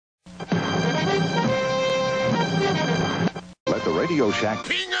Radio Shack.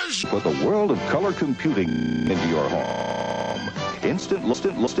 Put the world of color computing into your home. Instant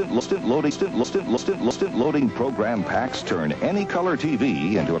loading program packs turn any color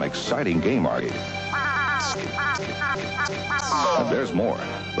TV into an exciting game arcade. And there's more.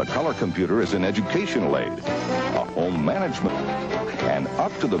 The color computer is an educational aid, a home management, and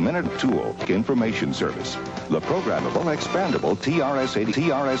up-to-the-minute tool information service. The programmable, expandable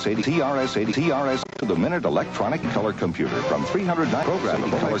TRS-80 to-the-minute electronic color computer from 309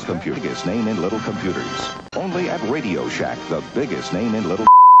 programmable color computer. Biggest name in little computers. Only at Radio Shack, the biggest name in little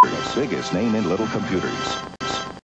computers.